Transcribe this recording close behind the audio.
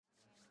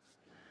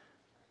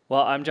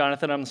Well, I'm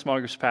Jonathan. I'm the small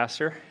groups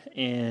pastor,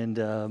 and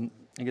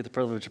I get the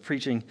privilege of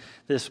preaching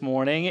this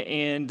morning.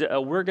 And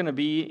we're going to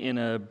be in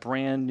a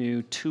brand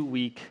new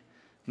 2-week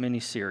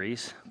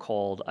mini-series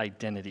called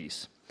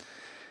Identities,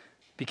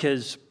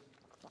 because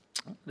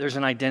there's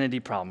an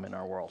identity problem in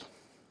our world.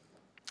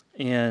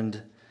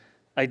 And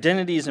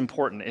identity is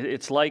important.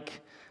 It's like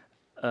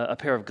a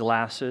pair of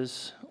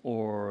glasses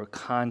or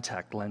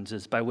contact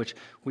lenses by which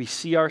we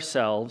see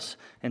ourselves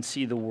and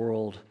see the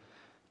world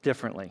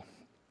differently.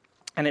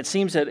 And it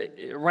seems that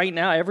right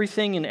now,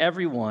 everything and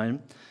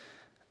everyone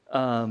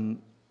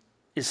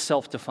is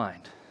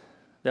self-defined,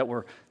 that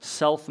we're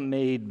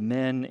self-made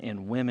men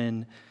and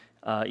women,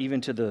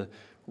 even to the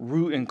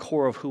root and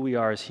core of who we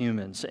are as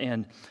humans.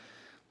 And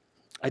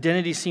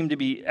identities seem to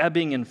be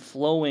ebbing and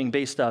flowing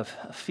based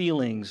off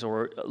feelings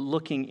or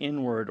looking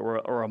inward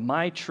or a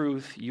my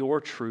truth, your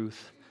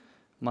truth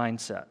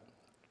mindset.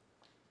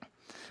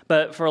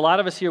 But for a lot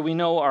of us here, we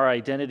know our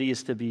identity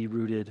is to be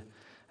rooted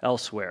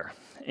elsewhere.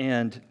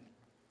 And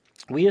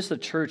we as the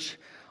church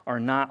are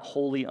not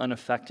wholly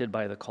unaffected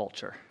by the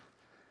culture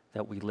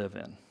that we live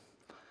in.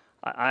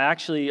 I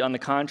actually, on the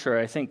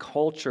contrary, I think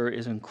culture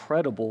is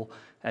incredible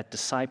at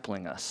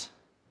discipling us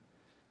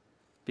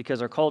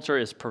because our culture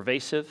is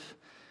pervasive,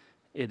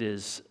 it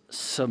is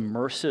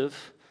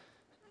submersive,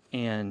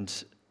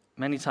 and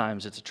many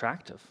times it's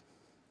attractive.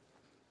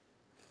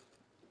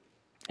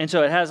 And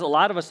so it has a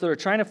lot of us that are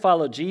trying to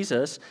follow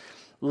Jesus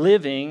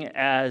living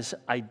as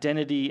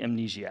identity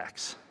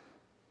amnesiacs.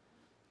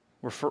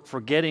 We're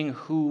forgetting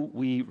who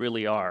we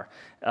really are.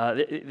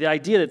 The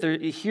idea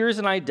that here's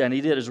an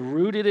identity that is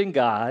rooted in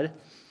God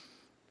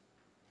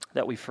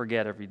that we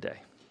forget every day.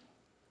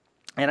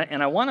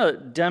 And I want to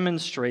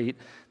demonstrate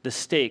the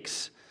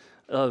stakes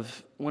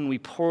of when we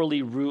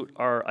poorly root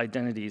our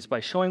identities by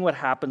showing what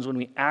happens when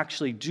we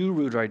actually do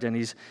root our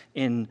identities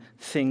in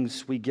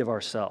things we give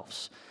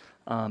ourselves,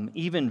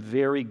 even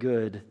very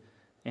good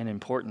and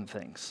important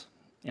things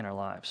in our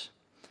lives.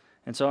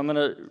 And so I'm going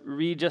to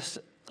read just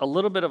a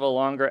little bit of a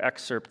longer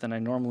excerpt than I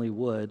normally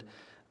would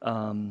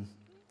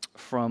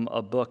from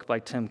a book by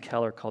Tim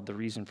Keller called The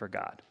Reason for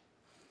God.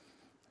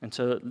 And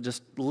so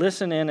just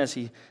listen in as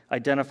he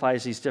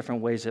identifies these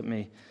different ways that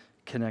may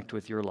connect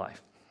with your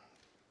life.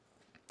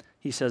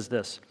 He says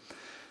this: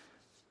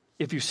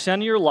 if you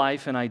center your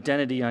life and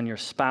identity on your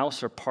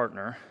spouse or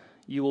partner,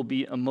 you will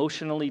be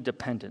emotionally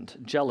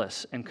dependent,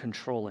 jealous, and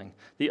controlling.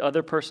 The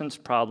other person's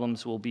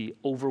problems will be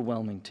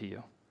overwhelming to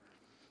you.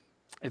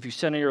 If you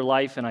center your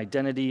life and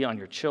identity on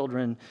your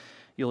children,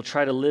 you'll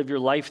try to live your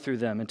life through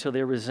them until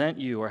they resent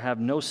you or have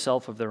no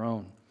self of their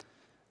own.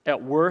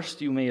 At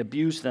worst, you may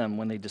abuse them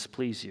when they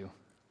displease you.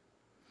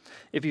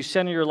 If you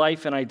center your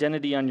life and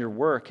identity on your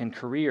work and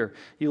career,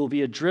 you will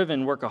be a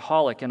driven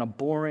workaholic and a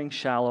boring,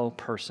 shallow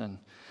person.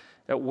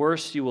 At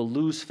worst, you will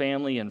lose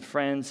family and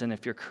friends, and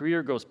if your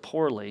career goes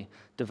poorly,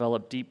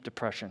 develop deep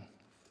depression.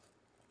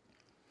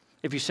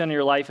 If you center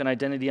your life and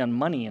identity on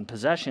money and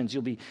possessions,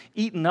 you'll be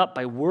eaten up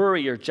by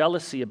worry or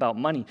jealousy about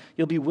money.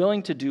 You'll be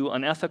willing to do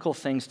unethical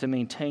things to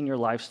maintain your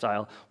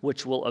lifestyle,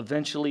 which will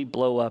eventually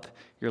blow up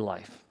your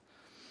life.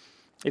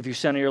 If you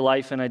center your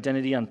life and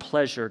identity on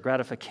pleasure,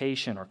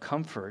 gratification, or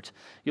comfort,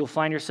 you'll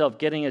find yourself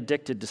getting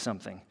addicted to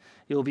something.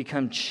 You'll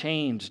become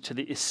chained to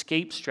the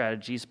escape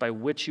strategies by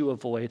which you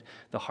avoid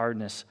the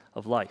hardness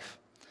of life.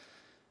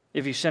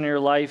 If you center your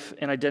life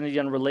and identity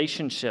on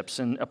relationships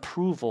and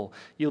approval,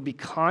 you'll be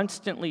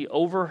constantly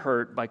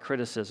overhurt by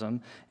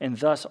criticism and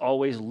thus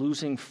always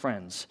losing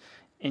friends.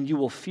 And you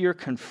will fear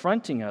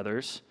confronting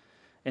others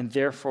and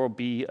therefore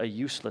be a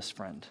useless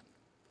friend.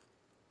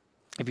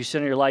 If you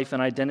center your life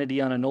and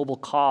identity on a noble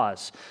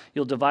cause,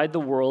 you'll divide the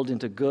world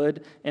into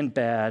good and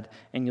bad,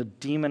 and you'll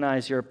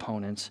demonize your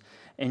opponents,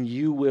 and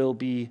you will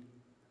be,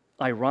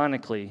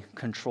 ironically,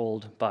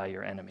 controlled by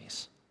your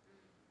enemies.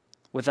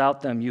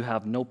 Without them, you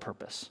have no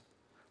purpose.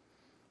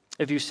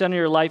 If you center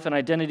your life and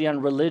identity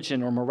on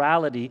religion or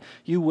morality,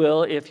 you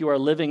will, if you are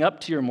living up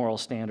to your moral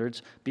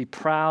standards, be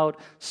proud,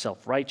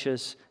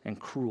 self-righteous, and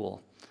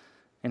cruel.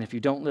 And if you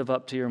don't live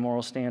up to your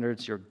moral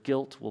standards, your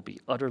guilt will be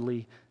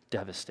utterly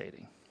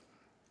devastating.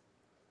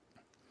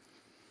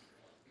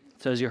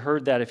 So as you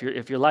heard that,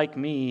 if you're like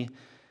me,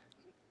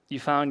 you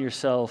found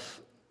yourself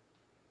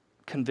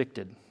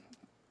convicted,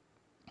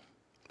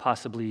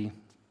 possibly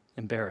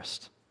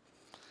embarrassed,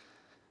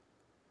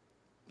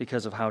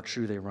 because of how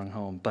true they rung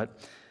home. But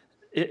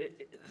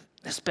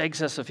this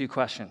begs us a few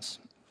questions.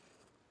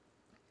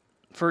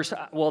 First,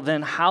 well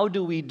then, how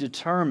do we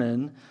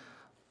determine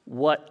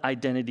what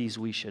identities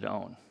we should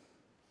own?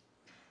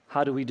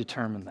 How do we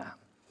determine that?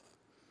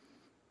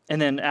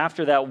 And then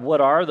after that,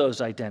 what are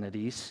those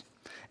identities?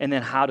 And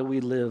then how do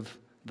we live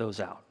those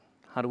out?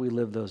 How do we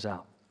live those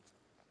out?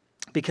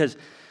 Because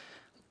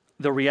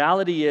the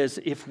reality is,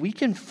 if we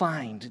can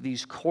find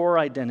these core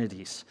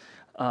identities,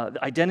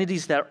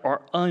 identities that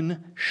are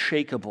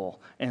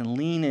unshakable and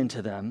lean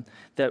into them,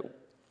 that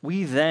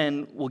we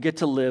then will get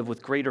to live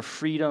with greater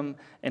freedom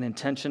and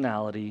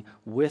intentionality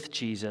with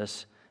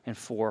Jesus and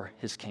for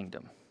his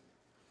kingdom.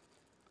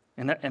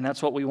 And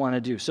that's what we want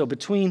to do. So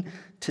between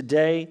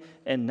today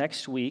and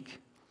next week,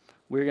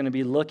 we're going to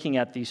be looking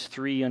at these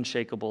three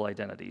unshakable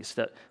identities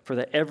that for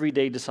the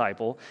everyday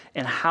disciple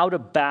and how to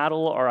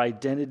battle our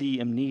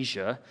identity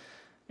amnesia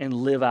and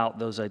live out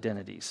those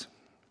identities.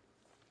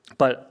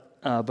 But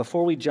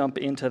before we jump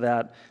into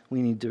that,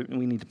 we need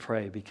to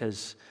pray,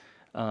 because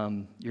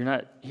you're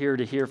not here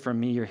to hear from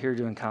me. You're here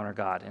to encounter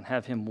God and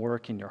have him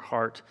work in your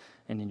heart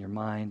and in your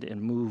mind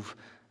and move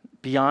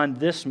beyond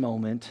this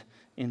moment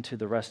into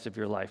the rest of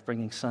your life,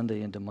 bringing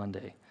Sunday into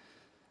Monday.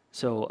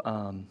 So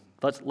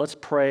let's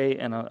pray,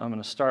 and I'm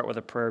going to start with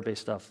a prayer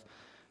based off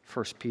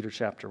 1 Peter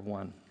chapter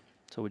 1.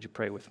 So would you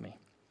pray with me?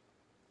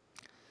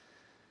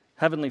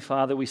 Heavenly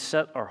Father, we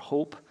set our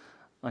hope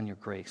on your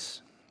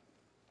grace.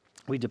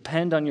 We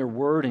depend on your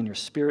word and your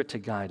Spirit to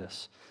guide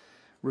us.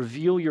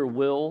 Reveal your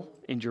will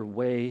and your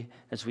way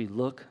as we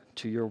look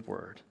to your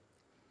word.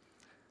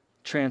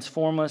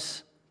 Transform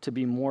us to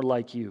be more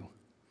like you.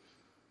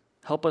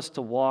 Help us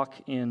to walk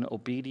in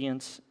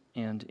obedience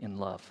and in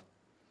love,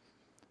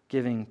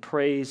 giving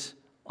praise,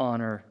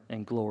 honor,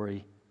 and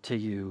glory to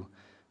you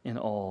in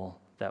all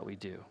that we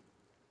do.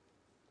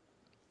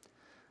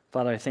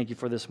 Father, I thank you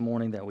for this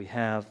morning that we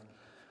have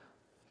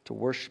to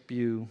worship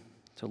you,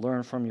 to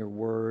learn from your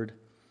word.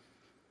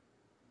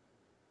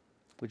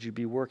 Would you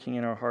be working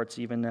in our hearts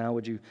even now?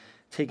 Would you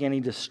take any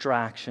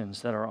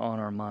distractions that are on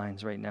our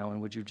minds right now, and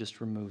would you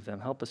just remove them?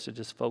 Help us to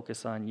just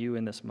focus on you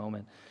in this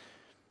moment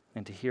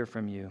and to hear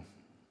from you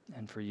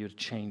and for you to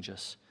change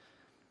us.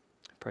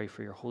 I pray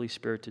for your Holy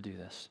Spirit to do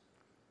this.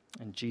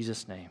 In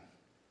Jesus' name,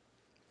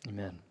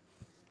 amen.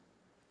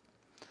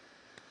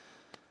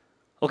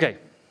 Okay,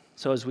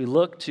 so as we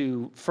look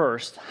to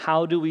first,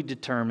 how do we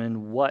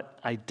determine what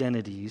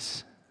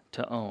identities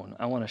to own?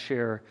 I want to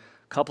share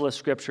a couple of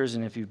scriptures,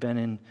 and if you've been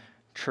in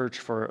church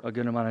for a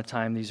good amount of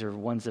time, these are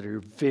ones that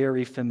you're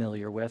very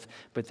familiar with,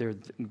 but they're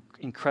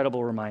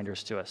incredible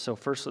reminders to us. So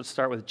first, let's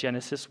start with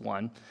Genesis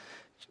 1,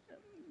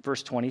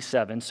 verse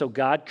 27. So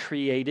God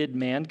created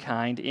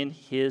mankind in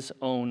his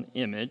own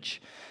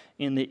image.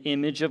 In the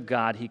image of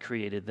God, he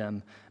created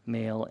them.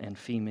 Male and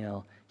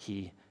female,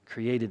 he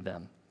created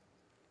them.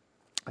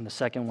 And the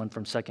second one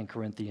from 2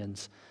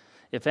 Corinthians.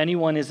 If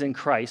anyone is in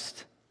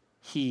Christ,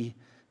 he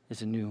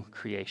is a new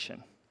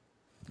creation.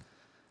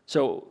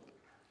 So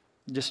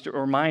just a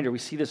reminder, we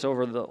see this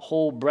over the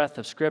whole breadth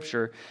of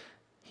Scripture.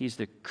 He's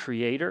the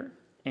creator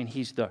and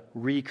he's the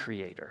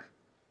recreator.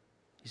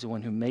 He's the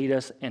one who made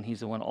us, and he's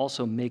the one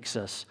also makes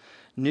us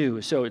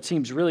new. So it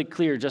seems really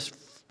clear just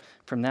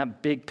from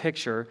that big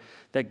picture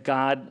that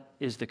God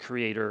is the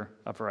creator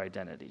of our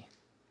identity.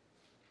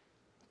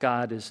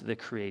 God is the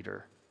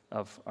creator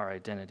of our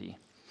identity.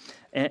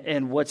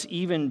 And what's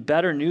even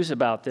better news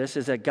about this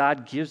is that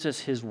God gives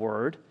us his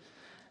word,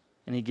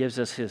 and he gives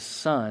us his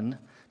son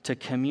to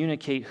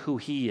communicate who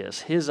he is,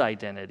 his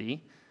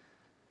identity,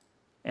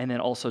 and then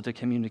also to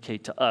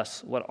communicate to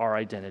us what our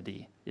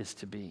identity is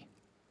to be.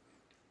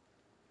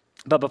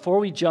 But before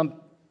we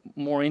jump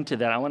more into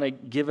that, I want to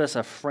give us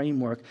a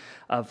framework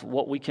of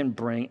what we can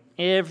bring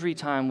every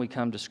time we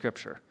come to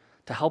Scripture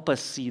to help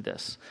us see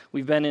this.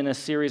 We've been in a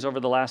series over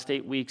the last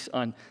 8 weeks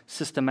on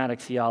systematic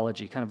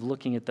theology, kind of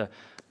looking at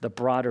the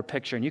broader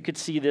picture. And you could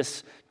see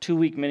this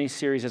 2-week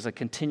mini-series as a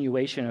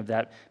continuation of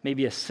that,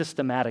 maybe a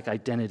systematic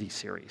identity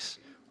series.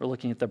 We're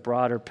looking at the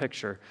broader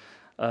picture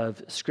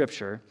of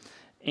Scripture.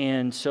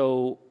 And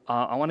so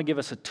I want to give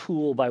us a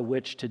tool by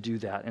which to do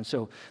that. And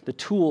so the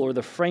tool or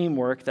the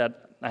framework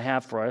that I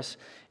have for us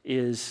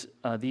is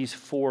these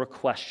 4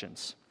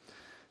 questions.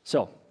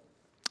 So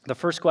the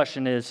first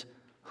question is,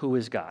 who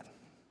is God?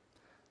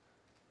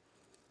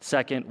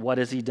 Second, what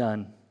has he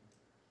done?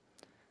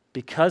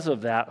 Because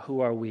of that,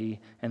 who are we?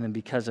 And then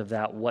because of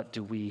that, what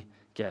do we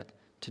get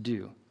to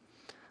do?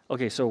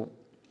 Okay, so,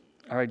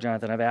 all right,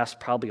 Jonathan, I've asked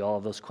probably all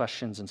of those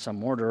questions in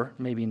some order,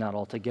 maybe not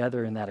all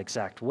together in that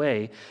exact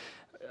way,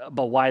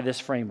 but why this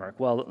framework?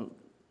 Well,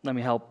 let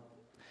me help.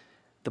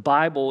 The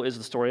Bible is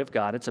the story of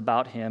God. It's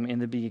about him. In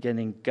the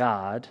beginning,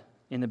 God.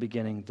 In the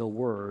beginning, the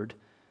Word.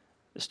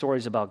 The story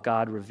is about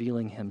God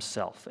revealing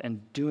himself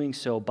and doing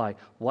so by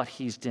what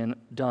he's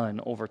done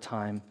over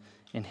time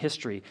in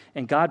history.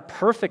 And God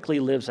perfectly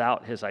lives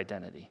out his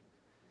identity.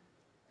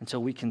 And so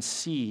we can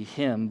see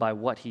him by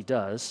what he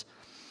does.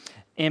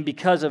 And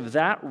because of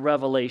that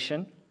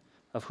revelation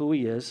of who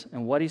he is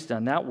and what he's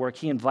done, that work,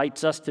 he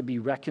invites us to be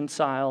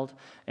reconciled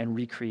and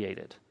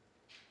recreated.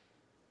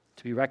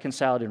 To be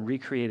reconciled and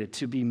recreated,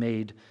 to be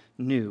made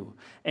new.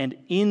 And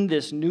in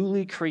this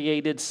newly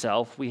created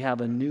self, we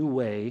have a new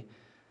way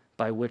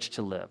by which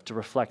to live, to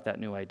reflect that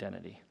new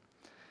identity.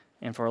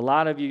 And for a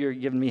lot of you, you're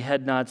giving me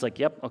head nods like,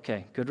 yep,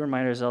 okay, good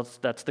reminders,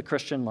 that's the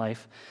Christian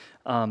life.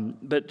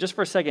 But just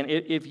for a second,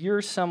 if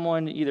you're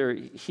someone either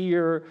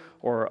here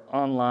or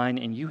online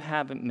and you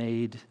haven't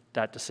made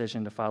that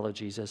decision to follow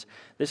Jesus,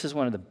 this is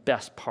one of the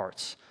best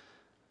parts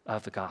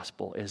of the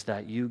gospel, is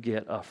that you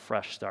get a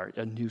fresh start,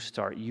 a new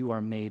start. You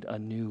are made a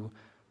new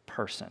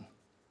person.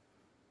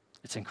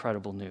 It's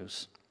incredible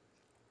news.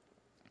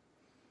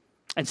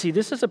 And see,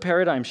 this is a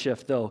paradigm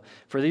shift, though.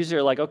 For these who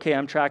are like, okay,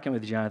 I'm tracking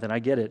with you, Jonathan, I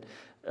get it.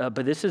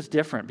 But this is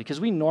different because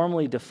we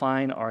normally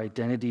define our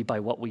identity by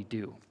what we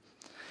do.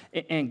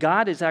 And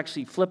God is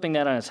actually flipping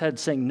that on its head,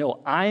 saying,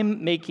 no,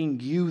 I'm making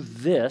you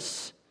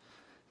this.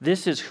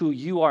 This is who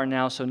you are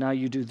now, so now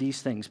you do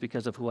these things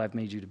because of who I've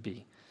made you to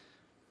be.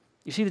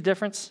 You see the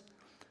difference?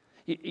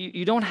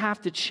 You don't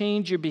have to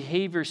change your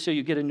behavior so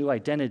you get a new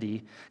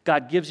identity.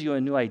 God gives you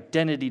a new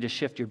identity to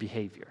shift your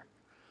behavior.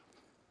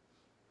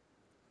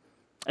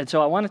 And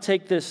so I want to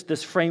take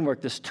this framework,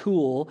 this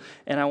tool,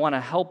 and I want to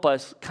help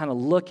us kind of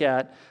look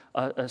at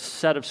a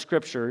set of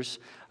scriptures.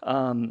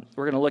 We're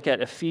going to look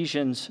at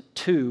Ephesians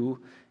 2,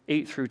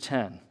 8 through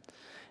 10.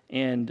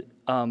 And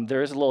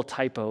there is a little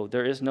typo.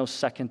 There is no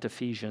second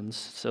Ephesians,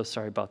 so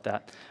sorry about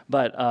that.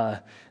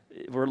 But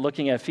we're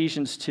looking at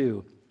Ephesians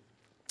 2.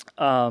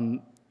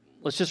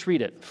 Let's just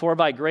read it. For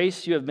by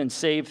grace you have been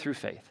saved through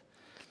faith.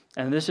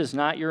 And this is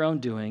not your own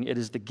doing. It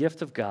is the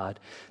gift of God,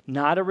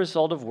 not a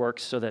result of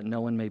works, so that no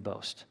one may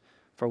boast.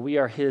 For we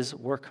are his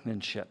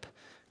workmanship,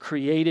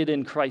 created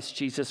in Christ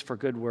Jesus for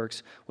good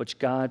works, which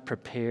God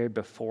prepared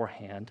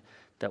beforehand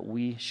that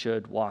we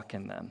should walk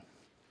in them.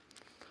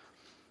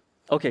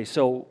 Okay,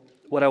 so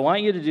what I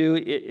want you to do,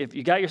 if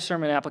you got your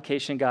sermon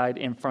application guide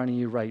in front of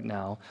you right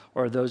now,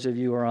 or those of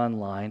you who are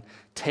online,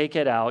 take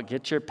it out,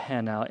 get your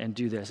pen out, and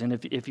do this. And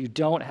if you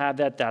don't have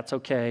that, that's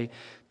okay.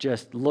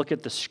 Just look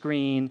at the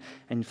screen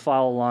and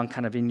follow along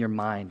kind of in your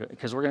mind,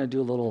 because we're going to do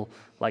a little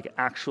like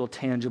actual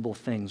tangible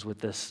things with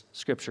this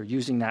scripture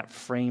using that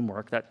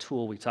framework, that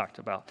tool we talked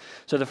about.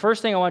 So the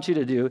first thing I want you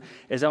to do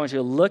is I want you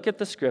to look at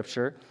the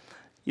scripture,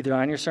 either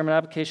on your sermon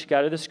application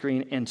guide or the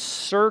screen, and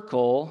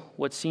circle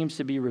what seems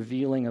to be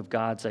revealing of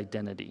God's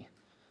identity.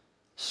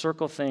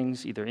 Circle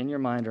things either in your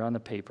mind or on the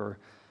paper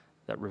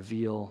that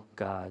reveal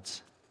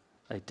God's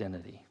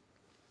identity.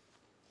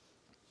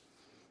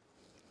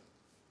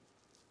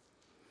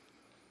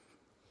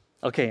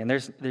 Okay, and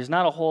there's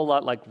not a whole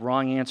lot like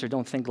wrong answer.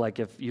 Don't think like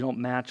if you don't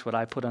match what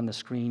I put on the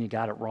screen, you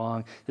got it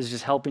wrong. This is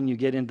just helping you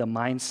get into the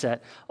mindset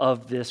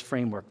of this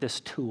framework,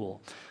 this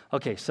tool.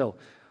 Okay, so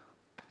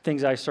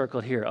things I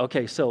circled here.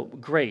 Okay, so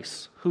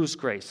grace. Whose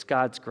grace?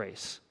 God's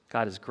grace.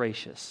 God is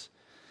gracious.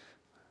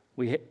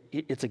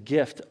 It's a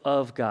gift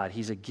of God.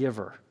 He's a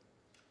giver.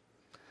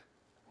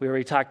 We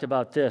already talked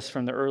about this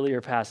from the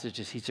earlier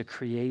passages. He's a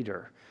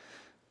creator.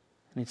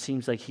 And it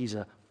seems like he's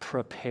a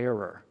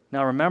preparer.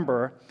 Now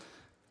remember,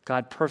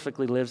 God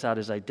perfectly lives out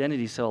his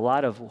identity, so a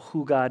lot of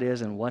who God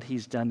is and what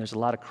he's done, there's a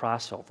lot of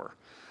crossover.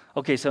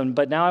 Okay,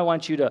 but now I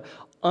want you to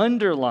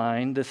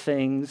underline the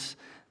things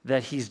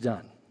that he's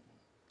done.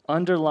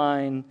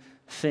 Underline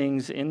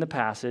things in the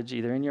passage,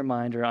 either in your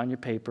mind or on your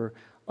paper.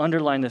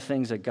 Underline the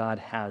things that God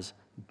has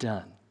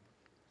done.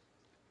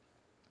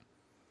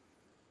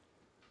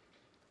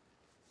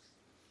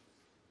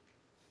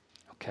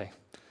 Okay,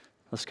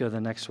 let's go to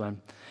the next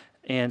one.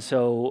 And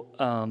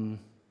so,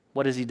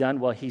 what has he done?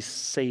 Well, he's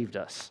saved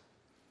us.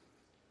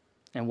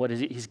 And what is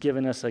he? He's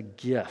given us a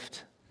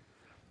gift.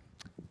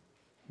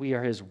 We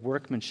are his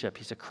workmanship.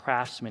 He's a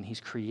craftsman.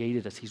 He's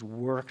created us. He's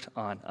worked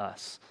on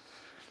us.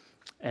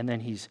 And then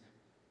he's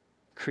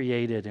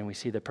created, and we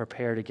see the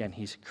prepared again.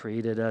 He's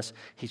created us.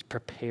 He's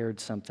prepared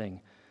something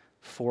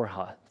for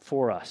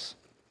us.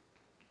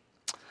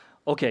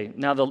 Okay,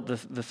 now the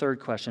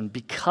third question.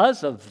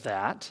 Because of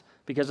that,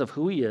 because of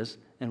who he is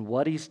and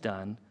what he's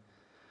done,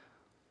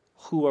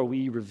 who are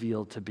we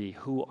revealed to be?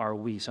 Who are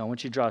we? So I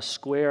want you to draw a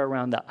square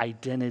around the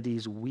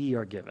identities we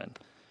are given.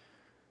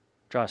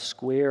 Draw a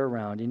square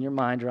around in your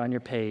mind or on your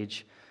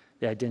page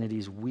the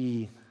identities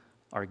we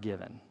are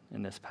given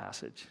in this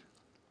passage.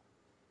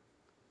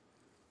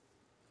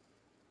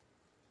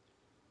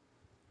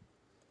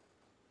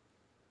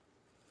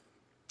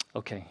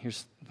 Okay,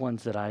 here's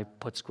ones that I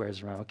put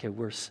squares around. Okay,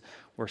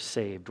 we're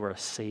saved. We're a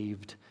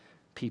saved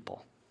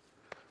people.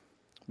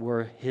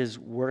 We're his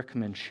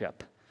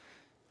workmanship.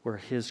 We're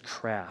his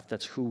craft.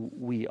 That's who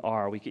we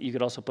are. You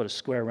could also put a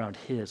square around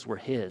his. We're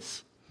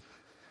his.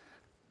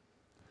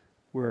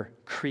 We're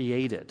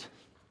created.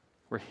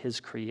 We're his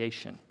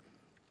creation.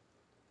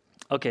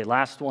 Okay,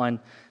 last one.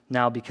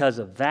 Now, because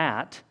of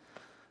that,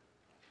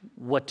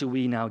 what do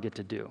we now get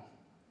to do?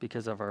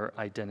 Because of our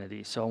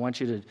identity. So I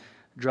want you to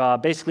draw,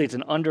 basically it's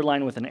an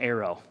underline with an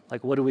arrow.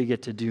 Like, what do we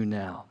get to do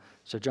now?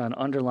 So draw an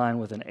underline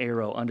with an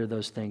arrow under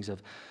those things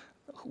of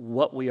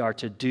what we are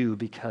to do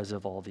because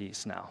of all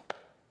these now.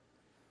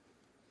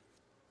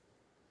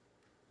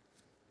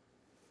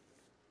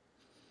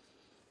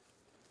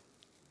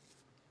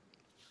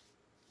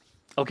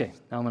 Okay,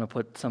 now I'm going to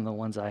put some of the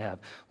ones I have.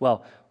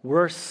 Well,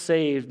 we're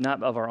saved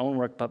not of our own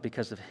work, but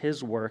because of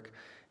his work.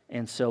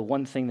 And so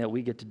one thing that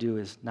we get to do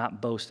is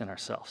not boast in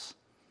ourselves.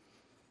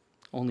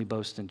 Only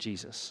boast in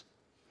Jesus.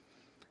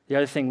 The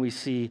other thing we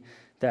see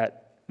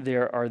that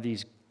there are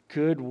these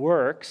good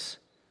works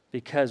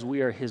because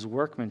we are his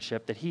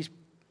workmanship, that he's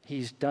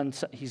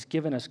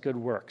given us good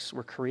works.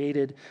 We're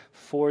created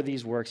for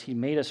these works. He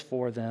made us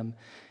for them,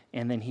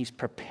 and then he's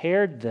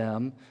prepared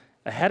them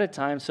ahead of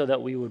time so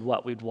that we would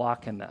what? We'd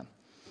walk in them.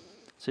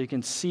 So you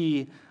can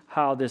see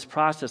how this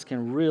process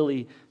can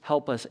really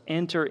help us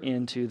enter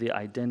into the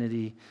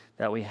identity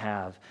that we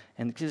have.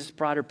 And this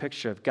broader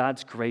picture of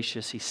God's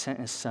gracious, he sent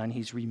his son,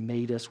 he's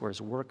remade us, we're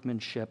his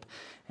workmanship,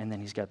 and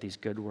then he's got these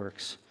good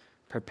works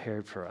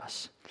prepared for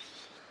us.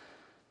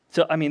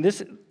 So, I mean,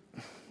 this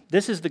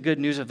is the good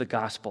news of the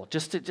gospel.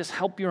 Just to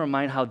help you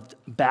remind how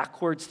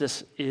backwards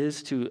this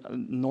is to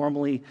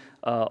normally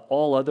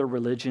all other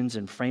religions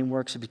and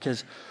frameworks,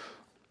 because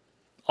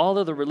all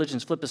other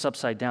religions flip this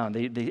upside down.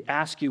 They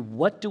ask you,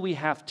 what do we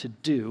have to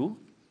do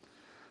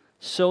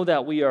so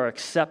that we are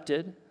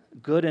accepted,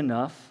 good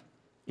enough,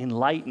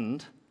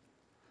 enlightened,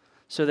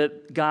 so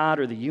that God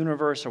or the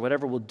universe or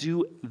whatever will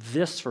do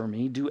this for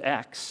me, do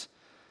X,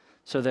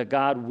 so that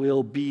God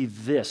will be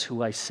this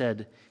who I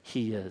said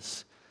he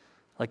is,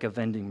 like a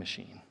vending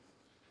machine.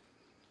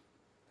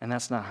 And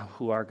that's not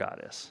who our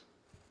God is.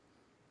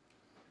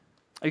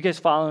 Are you guys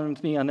following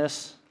me on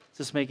this? Is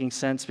this making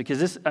sense? Because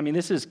this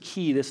is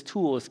key. This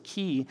tool is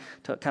key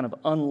to kind of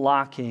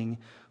unlocking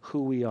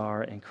who we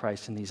are in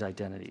Christ in these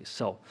identities.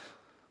 So,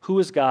 who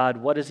is God?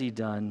 What has he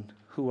done?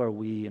 Who are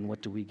we, and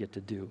what do we get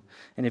to do?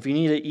 And if you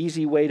need an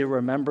easy way to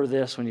remember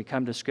this when you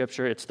come to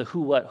Scripture, it's the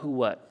who,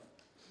 what.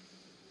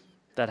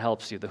 That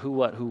helps you, the who,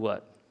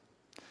 what.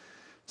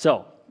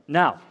 So,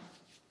 now,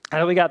 now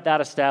that we got that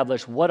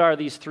established, what are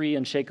these three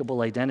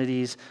unshakable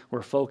identities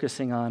we're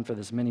focusing on for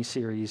this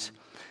mini-series?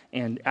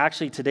 And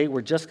actually, today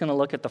we're just going to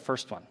look at the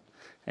first one.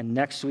 And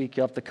next week,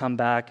 you'll have to come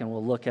back and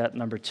we'll look at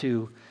number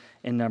 2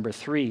 and number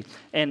 3.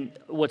 And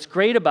what's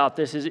great about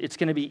this is it's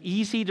going to be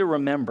easy to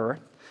remember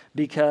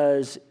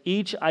because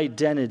each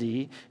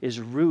identity is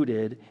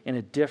rooted in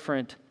a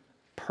different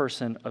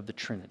person of the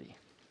Trinity.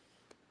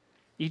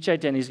 Each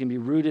identity is going to be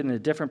rooted in a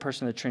different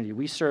person of the Trinity.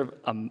 We serve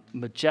a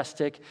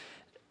majestic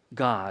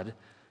God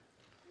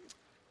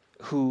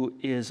who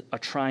is a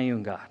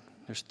triune God.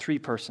 There's 3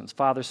 persons,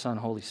 Father, Son,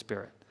 Holy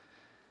Spirit.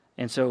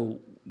 And so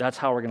that's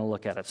how we're going to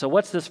look at it. So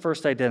what's this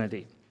first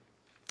identity?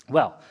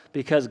 Well,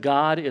 because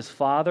God is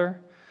Father,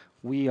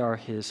 we are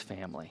his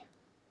family.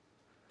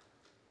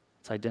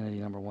 It's identity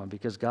number 1.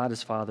 Because God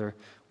is Father,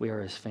 we are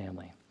his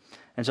family.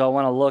 And so I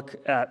want to look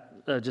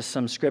at just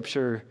some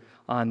scripture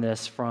on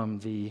this from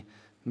the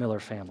Miller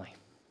family.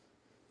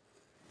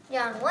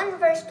 John 1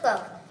 verse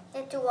 12.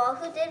 And to all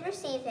who did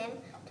receive him,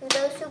 to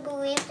those who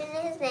believed in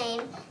his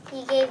name,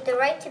 he gave the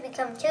right to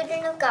become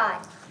children of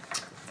God.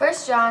 1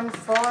 John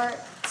 4,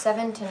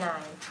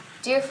 7-9.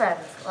 Dear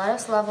friends, let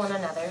us love one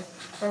another,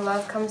 for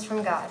love comes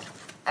from God.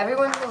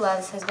 Everyone who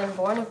loves has been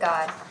born of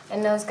God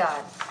and knows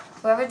God.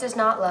 Whoever does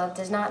not love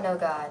does not know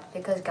God,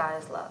 because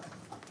God is love.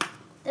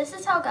 This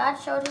is how God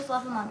showed his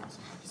love among us.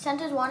 He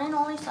sent his one and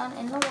only Son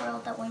in the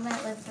world that we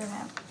might live through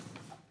him.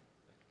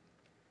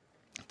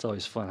 It's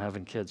always fun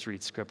having kids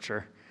read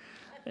scripture.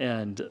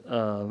 And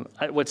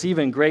what's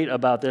even great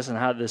about this and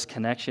how this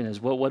connection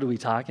is, what are we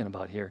talking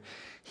about here?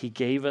 He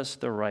gave us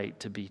the right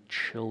to be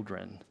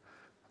children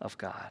of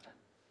God.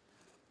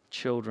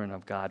 Children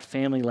of God.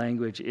 Family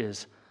language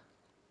is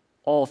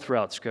all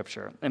throughout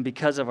Scripture. And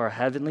because of our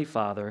Heavenly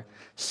Father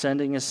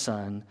sending his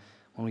Son,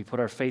 when we put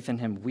our faith in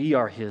him, we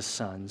are his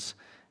sons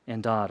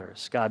and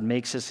daughters. God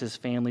makes us his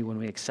family when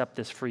we accept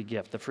this free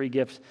gift, the free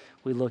gift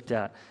we looked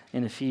at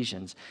in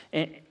Ephesians.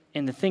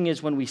 And the thing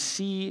is, when we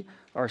see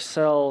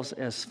ourselves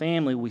as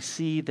family, we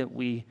see that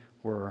we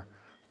were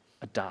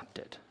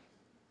adopted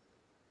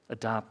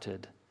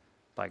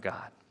by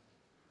God.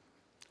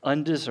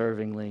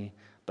 Undeservingly,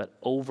 but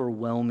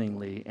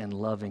overwhelmingly and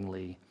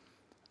lovingly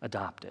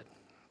adopted.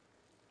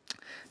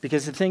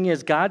 Because the thing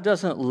is, God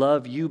doesn't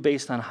love you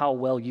based on how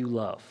well you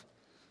love.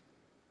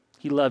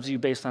 He loves you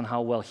based on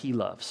how well he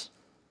loves.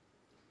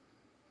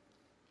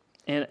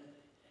 And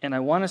I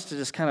want us to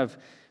just kind of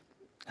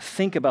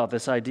think about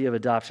this idea of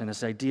adoption,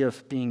 this idea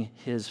of being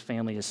his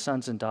family, his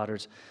sons and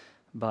daughters,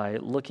 by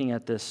looking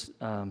at this,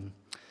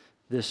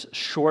 this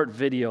short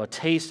video, a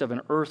taste of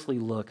an earthly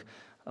look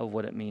of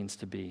what it means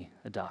to be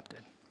adopted.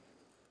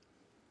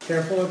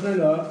 Careful, open it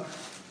up.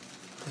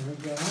 There we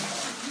go.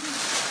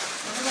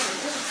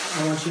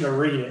 I want you to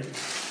read it.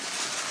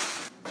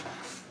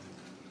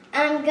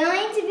 I'm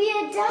going to be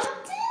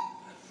adopted?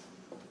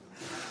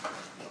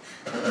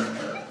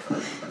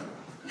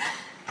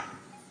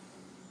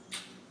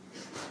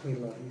 We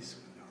love you,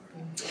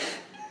 sweetheart.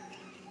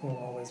 We'll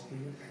always be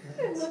your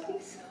parents. I love you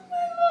so much.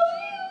 I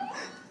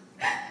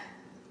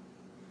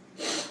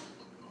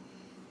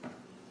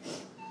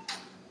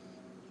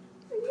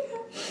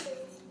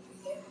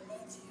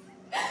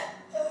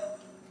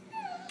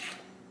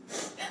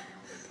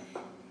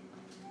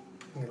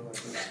love We love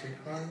you,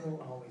 sweetheart.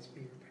 We'll always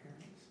be your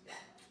parents.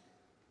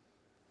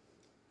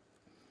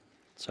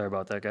 Sorry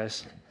about that,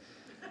 guys.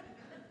 I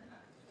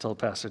told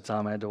Pastor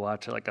Tom I had to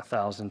watch it like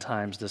 1,000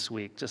 times this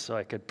week just so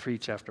I could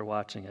preach after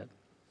watching it.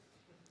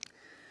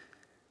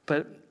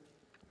 But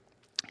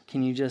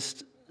can you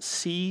just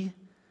see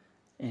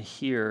and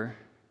hear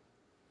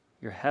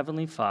your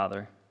Heavenly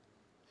Father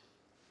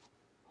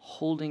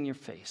holding your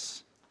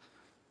face,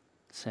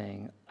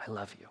 saying, I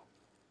love you.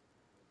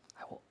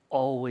 I will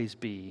always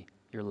be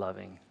your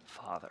loving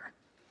Father.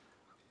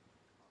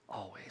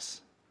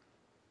 Always.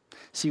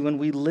 See, when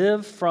we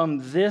live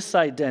from this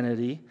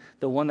identity,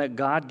 the one that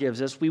God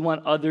gives us, we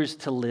want others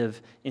to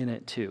live in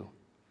it too.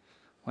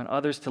 We want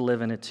others to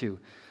live in it too.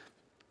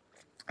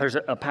 There's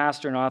a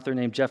pastor and author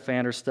named Jeff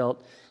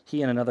Vanderstelt.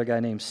 He and another guy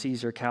named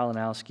Caesar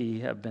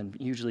Kalinowski have been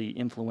hugely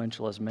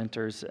influential as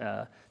mentors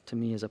to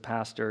me as a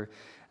pastor.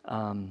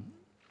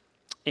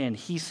 And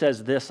he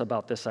says this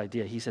about this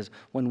idea. He says,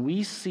 when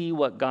we see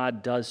what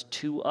God does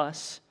to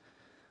us,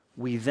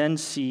 we then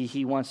see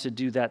he wants to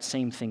do that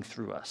same thing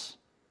through us.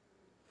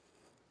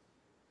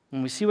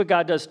 When we see what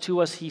God does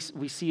to us,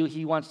 we see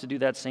he wants to do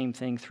that same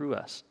thing through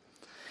us.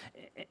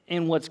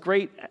 And what's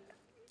great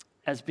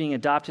as being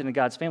adopted into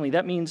God's family,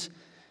 that means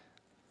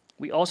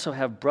we also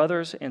have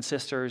brothers and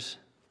sisters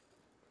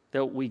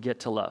that we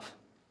get to love.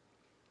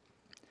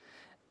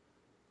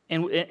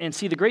 And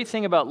see, the great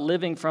thing about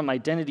living from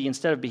identity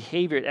instead of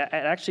behavior, it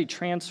actually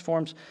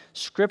transforms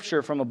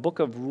Scripture from a book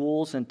of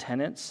rules and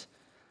tenets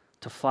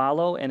to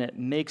follow, and it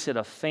makes it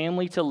a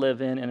family to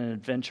live in and an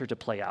adventure to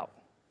play out.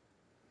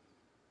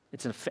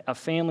 It's a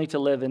family to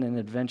live in and an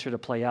adventure to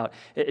play out.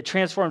 It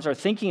transforms our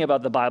thinking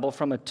about the Bible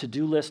from a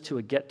to-do list to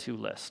a get-to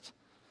list.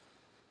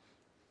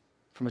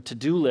 From a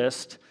to-do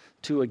list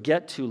to a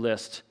get-to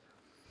list.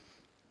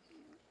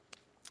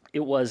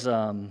 It was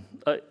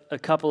a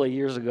couple of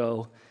years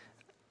ago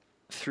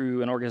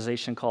through an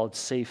organization called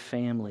Safe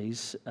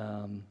Families.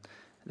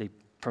 They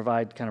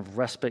provide kind of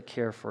respite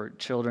care for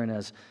children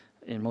as,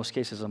 in most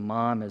cases, a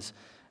mom is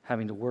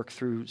having to work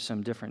through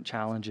some different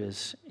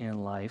challenges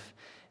in life.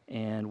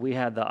 And we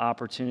had the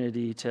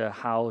opportunity to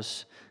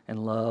house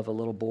and love a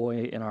little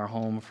boy in our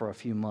home for a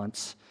few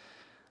months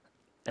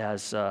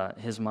as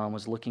his mom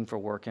was looking for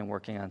work and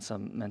working on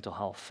some mental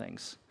health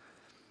things.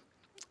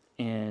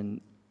 And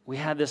we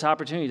had this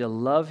opportunity to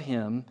love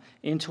him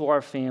into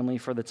our family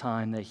for the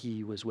time that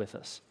he was with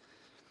us.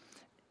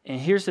 And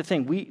here's the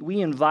thing,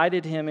 we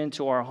invited him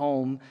into our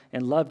home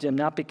and loved him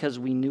not because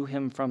we knew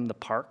him from the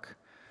park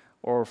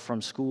or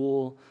from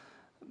school,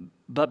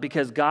 but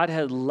because God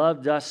had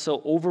loved us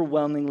so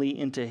overwhelmingly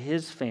into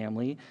his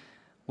family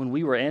when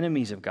we were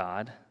enemies of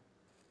God,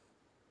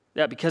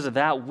 that because of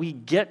that, we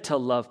get to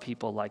love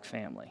people like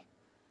family.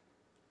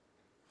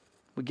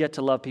 We get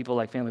to love people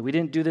like family. We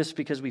didn't do this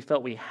because we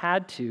felt we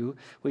had to.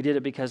 We did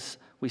it because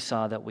we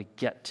saw that we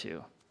get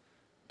to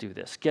do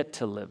this, get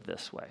to live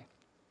this way.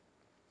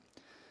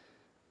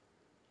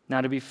 Now,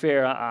 to be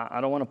fair, I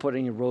don't want to put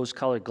any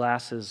rose-colored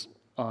glasses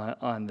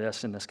on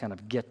this and this kind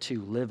of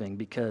get-to living,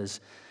 because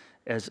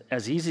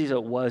as easy as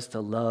it was to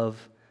love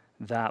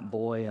that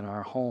boy in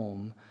our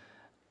home,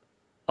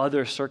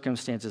 other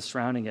circumstances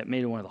surrounding it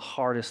made it one of the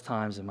hardest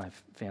times in my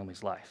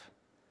family's life.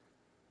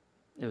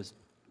 It was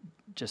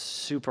just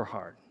super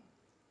hard.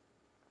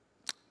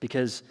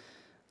 Because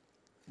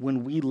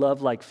when we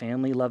love like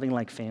family, loving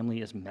like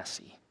family is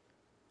messy.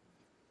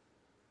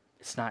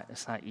 It's not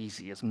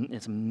easy.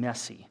 It's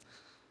messy.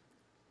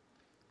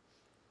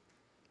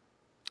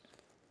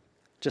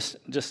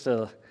 Just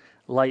to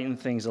lighten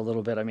things a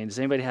little bit. I mean, does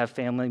anybody have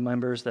family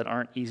members that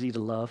aren't easy to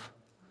love?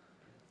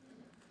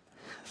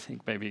 I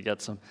think maybe you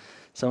got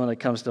someone that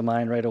comes to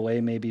mind right away,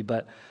 maybe.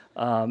 But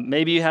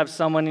maybe you have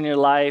someone in your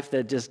life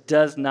that just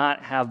does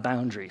not have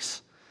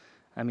boundaries.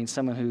 I mean,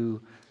 someone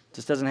who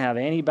just doesn't have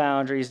any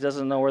boundaries,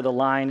 doesn't know where the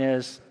line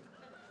is.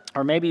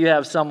 Or maybe you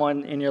have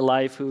someone in your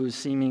life who's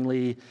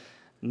seemingly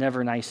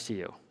never nice to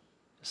you.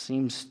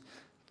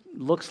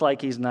 Looks like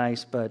he's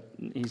nice, but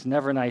he's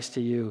never nice to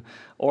you.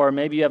 Or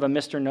maybe you have a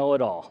Mr.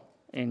 Know-It-All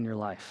in your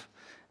life,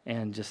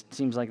 and just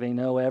seems like they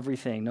know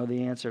everything, know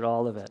the answer to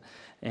all of it.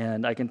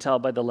 And I can tell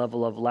by the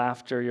level of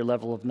laughter, your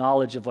level of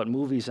knowledge of what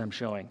movies I'm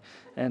showing.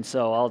 And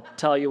so I'll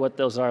tell you what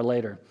those are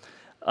later.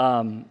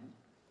 That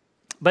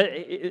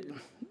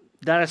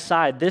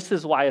aside, this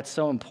is why it's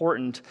so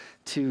important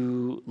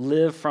to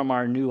live from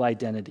our new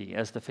identity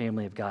as the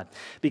family of God.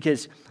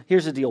 Because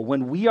here's the deal.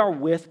 When we are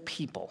with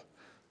people,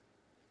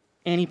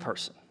 any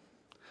person,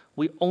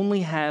 we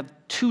only have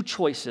two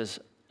choices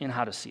in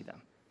how to see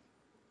them.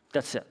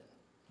 That's it.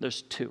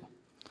 There's two.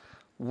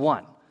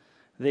 One,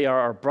 they are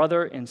our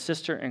brother and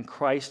sister in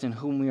Christ in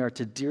whom we are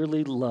to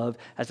dearly love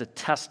as a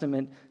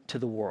testament to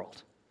the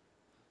world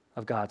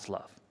of God's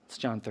love. It's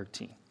John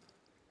 13.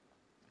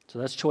 So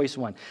that's choice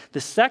one.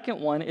 The second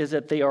one is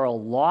that they are a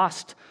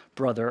lost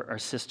brother or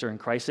sister in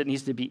Christ that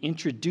needs to be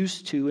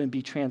introduced to and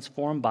be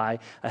transformed by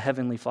a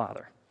heavenly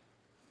Father.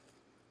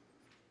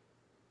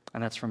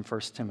 And that's from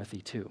 1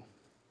 Timothy 2.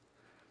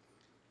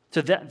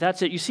 So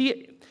that's it. You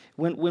see,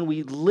 when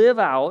we live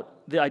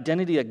out the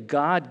identity that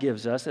God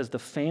gives us as the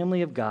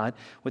family of God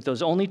with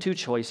those only two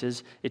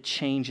choices, it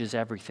changes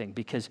everything.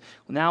 Because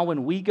now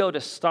when we go to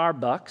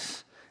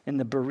Starbucks and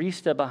the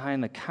barista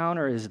behind the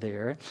counter is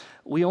there,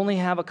 we only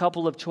have a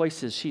couple of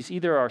choices. She's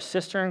either our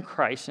sister in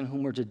Christ in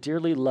whom we're to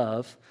dearly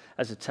love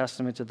as a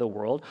testament to the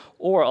world,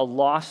 or a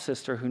lost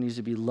sister who needs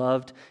to be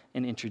loved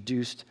and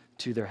introduced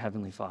to their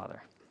heavenly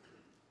Father.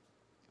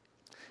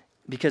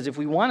 Because if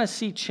we want to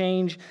see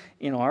change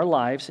in our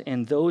lives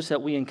and those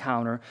that we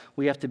encounter,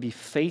 we have to be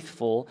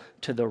faithful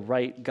to the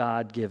right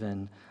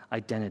God-given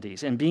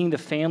identities. And being the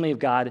family of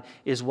God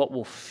is what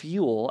will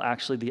fuel,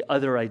 actually, the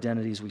other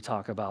identities we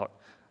talk about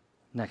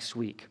next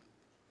week.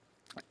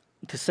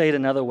 To say it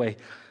another way,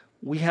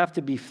 we have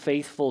to be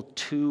faithful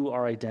to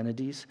our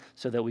identities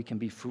so that we can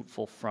be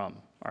fruitful from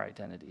our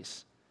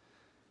identities.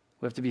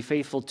 We have to be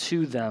faithful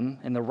to them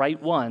and the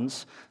right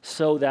ones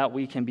so that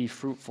we can be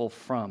fruitful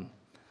from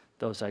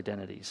those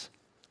identities.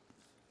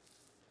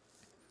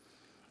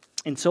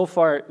 And so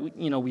far,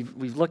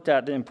 we've looked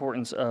at the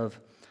importance of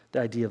the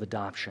idea of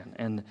adoption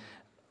and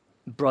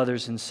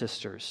brothers and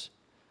sisters,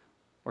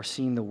 or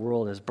seeing the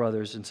world as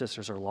brothers and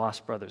sisters or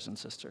lost brothers and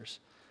sisters.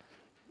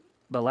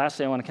 But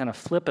lastly, I want to kind of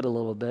flip it a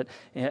little bit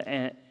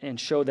and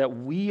show that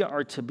we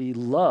are to be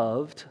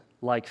loved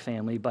like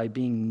family by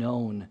being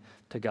known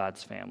to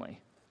God's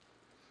family.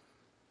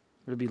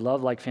 We're to be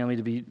loved like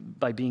family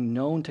by being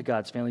known to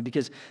God's family,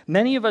 because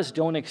many of us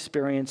don't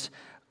experience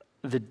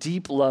the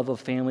deep love of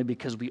family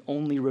because we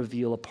only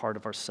reveal a part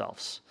of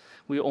ourselves.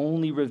 We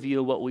only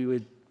reveal what we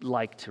would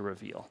like to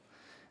reveal.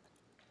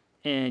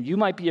 And you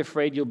might be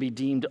afraid you'll be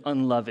deemed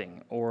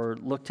unloving or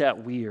looked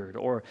at weird,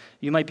 or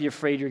you might be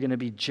afraid you're going to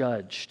be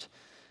judged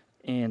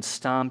and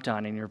stomped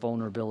on in your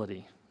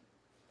vulnerability.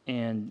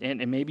 And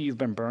maybe you've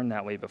been burned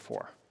that way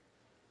before.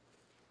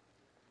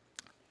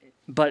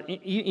 But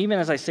even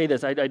as I say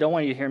this, I don't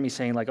want you to hear me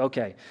saying like,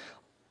 okay,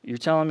 you're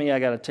telling me I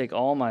got to take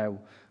all my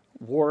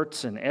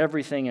warts and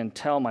everything and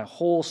tell my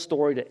whole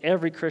story to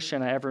every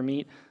Christian I ever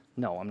meet.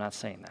 No, I'm not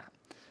saying that.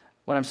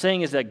 What I'm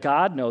saying is that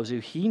God knows you,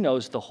 He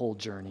knows the whole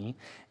journey,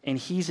 and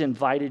He's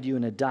invited you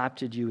and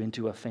adopted you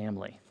into a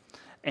family.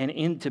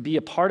 And to be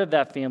a part of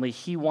that family,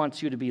 He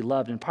wants you to be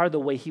loved. And part of the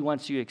way He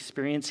wants you to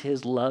experience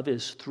His love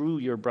is through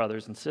your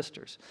brothers and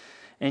sisters.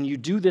 And you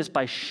do this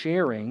by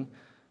sharing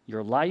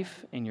your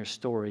life and your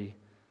story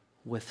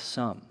with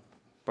some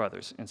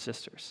brothers and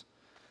sisters.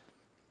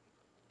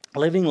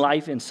 Living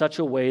life in such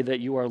a way that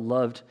you are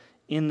loved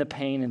in the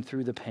pain and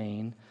through the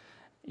pain.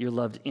 You're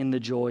loved in the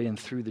joy and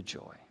through the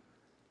joy.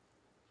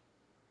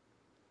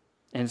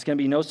 And it's going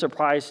to be no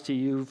surprise to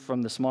you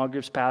from the small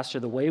groups pastor,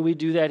 the way we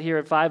do that here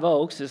at Five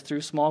Oaks is through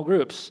small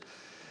groups.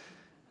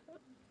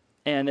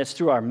 And it's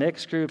through our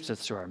mixed groups,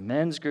 it's through our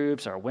men's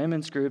groups, our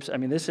women's groups. I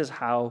mean, this is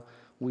how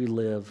we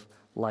live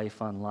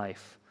life on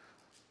life.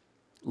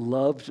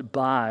 Loved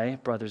by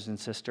brothers and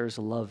sisters,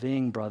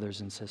 loving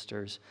brothers and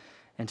sisters,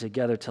 and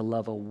together to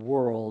love a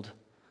world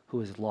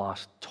who is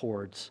lost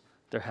towards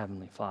their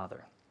Heavenly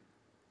Father.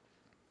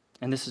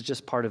 And this is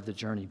just part of the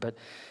journey, but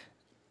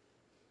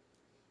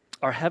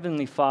our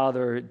Heavenly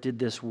Father did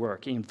this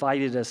work. He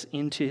invited us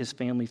into His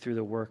family through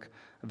the work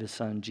of His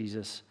Son,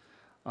 Jesus,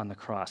 on the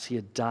cross. He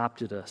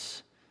adopted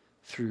us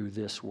through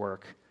this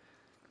work.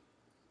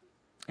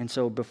 And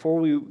so before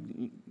we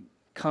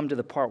come to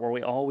the part where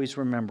we always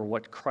remember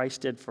what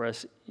Christ did for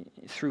us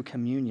through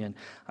communion,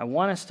 I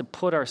want us to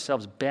put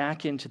ourselves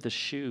back into the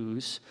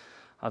shoes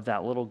of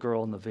that little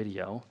girl in the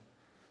video,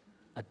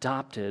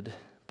 adopted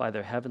by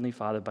their Heavenly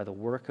Father by the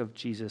work of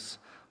Jesus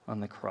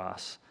on the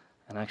cross.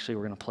 And actually,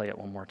 we're going to play it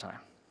one more time.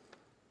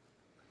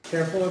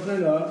 Careful,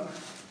 open it up.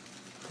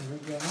 There we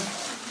go.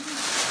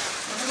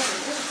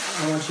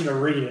 I want you to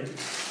read it.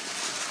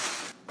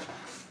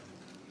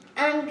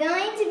 I'm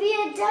going to be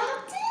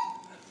adopted.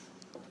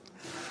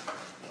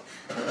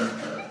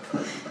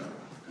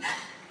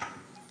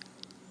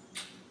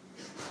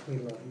 We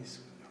love you,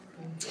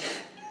 sweetheart.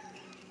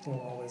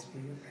 We'll always be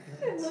your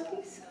parents. I love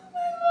you so much.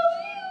 I love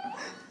you.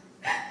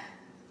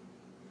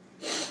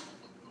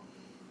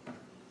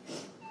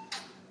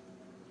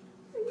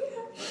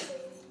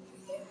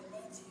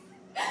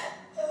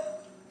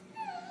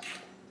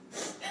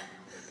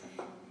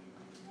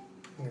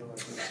 We love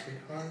you,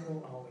 sweetheart.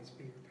 We'll always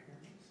be your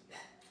parents.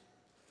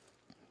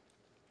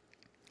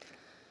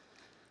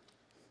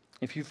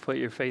 If you've put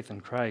your faith in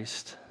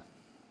Christ,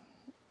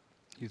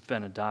 you've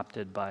been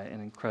adopted by an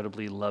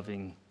incredibly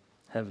loving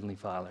Heavenly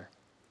Father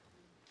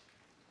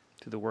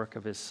through the work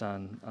of His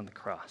Son on the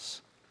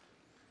cross.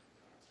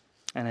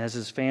 And as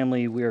His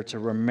family, we are to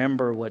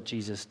remember what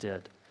Jesus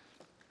did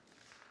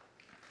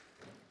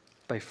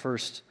by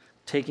first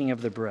taking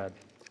of the bread,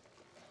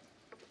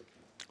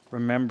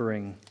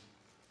 remembering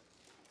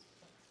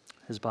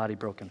His body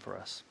broken for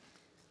us.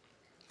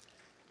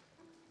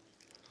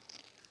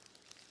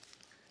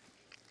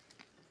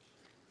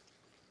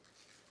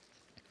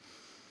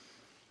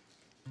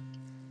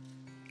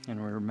 And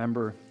we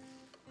remember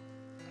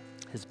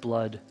His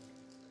blood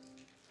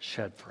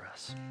shed for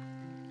us.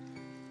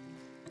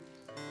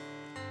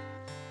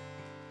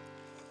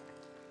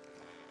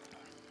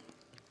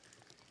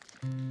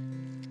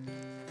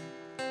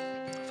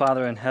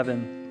 Father in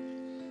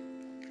heaven,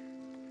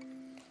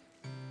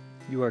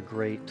 you are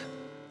great.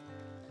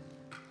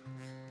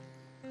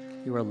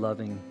 You are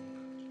loving.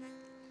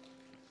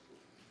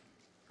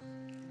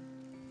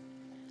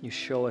 You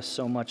show us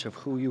so much of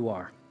who you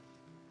are.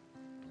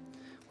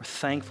 We're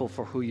thankful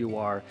for who you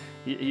are,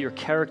 your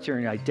character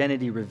and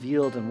identity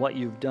revealed in what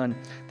you've done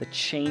that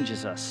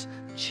changes us,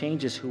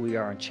 changes who we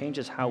are and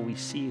changes how we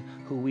see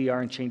who we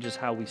are and changes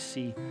how we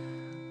see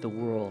the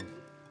world.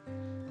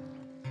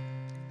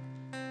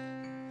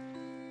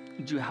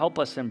 Would you help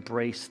us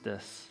embrace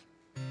this?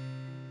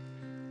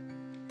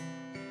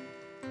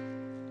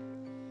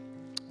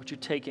 Would you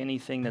take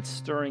anything that's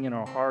stirring in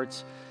our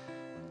hearts,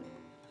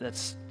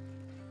 that's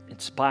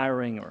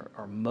inspiring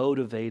or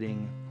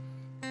motivating,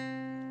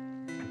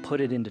 and put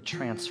it into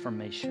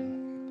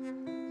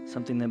transformation,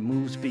 something that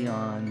moves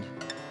beyond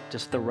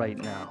just the right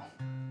now.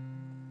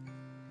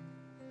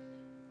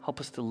 Help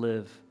us to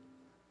live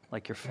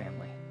like your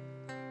family.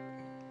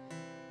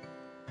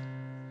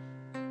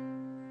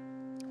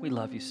 We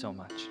love you so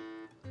much.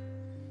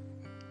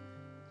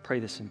 Pray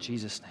this in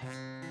Jesus' name.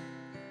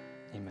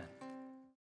 Amen.